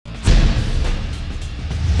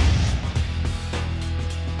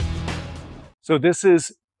So this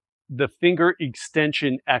is the finger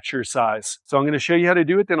extension exercise. So I'm going to show you how to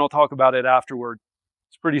do it, then I'll talk about it afterward.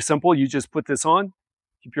 It's pretty simple. You just put this on,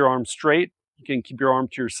 keep your arm straight. You can keep your arm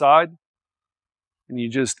to your side, and you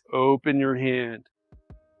just open your hand.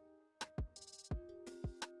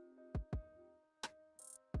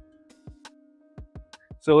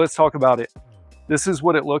 So let's talk about it. This is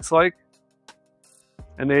what it looks like.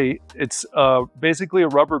 And it's basically a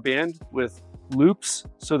rubber band with loops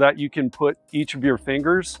so that you can put each of your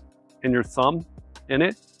fingers and your thumb in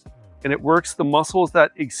it. And it works the muscles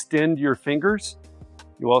that extend your fingers.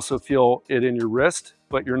 You also feel it in your wrist,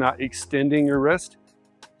 but you're not extending your wrist.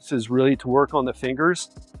 This is really to work on the fingers.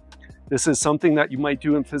 This is something that you might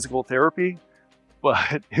do in physical therapy,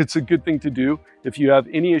 but it's a good thing to do if you have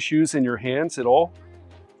any issues in your hands at all,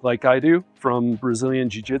 like I do from Brazilian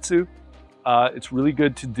Jiu-Jitsu. It's really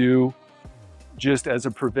good to do just as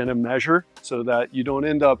a preventive measure so that you don't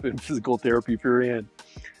end up in physical therapy for your hand.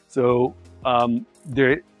 So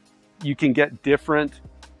you can get different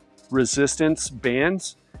resistance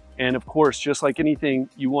bands. And of course, just like anything,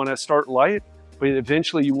 you want to start light, but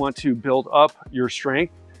eventually you want to build up your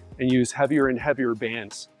strength and use heavier and heavier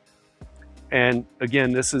bands. And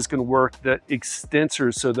again, this is going to work the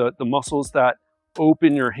extensors, so the muscles that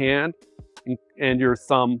open your hand and your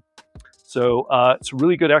thumb. So it's a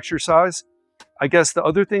really good exercise. I guess the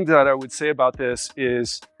other thing that I would say about this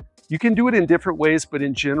is you can do it in different ways, but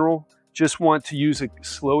in general, just want to use a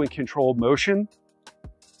slow and controlled motion.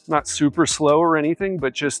 Not super slow or anything,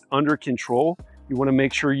 but just under control. You want to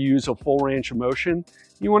make sure you use a full range of motion.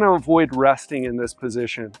 You want to avoid resting in this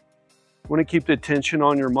position. You want to keep the tension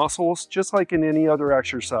on your muscles, just like in any other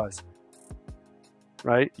exercise,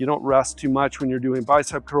 right? You don't rest too much when you're doing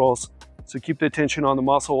bicep curls. So keep the tension on the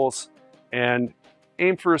muscles and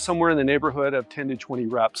aim for somewhere in the neighborhood of 10 to 20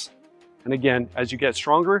 reps. And again, as you get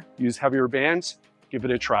stronger, use heavier bands. Give it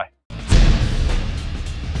a try.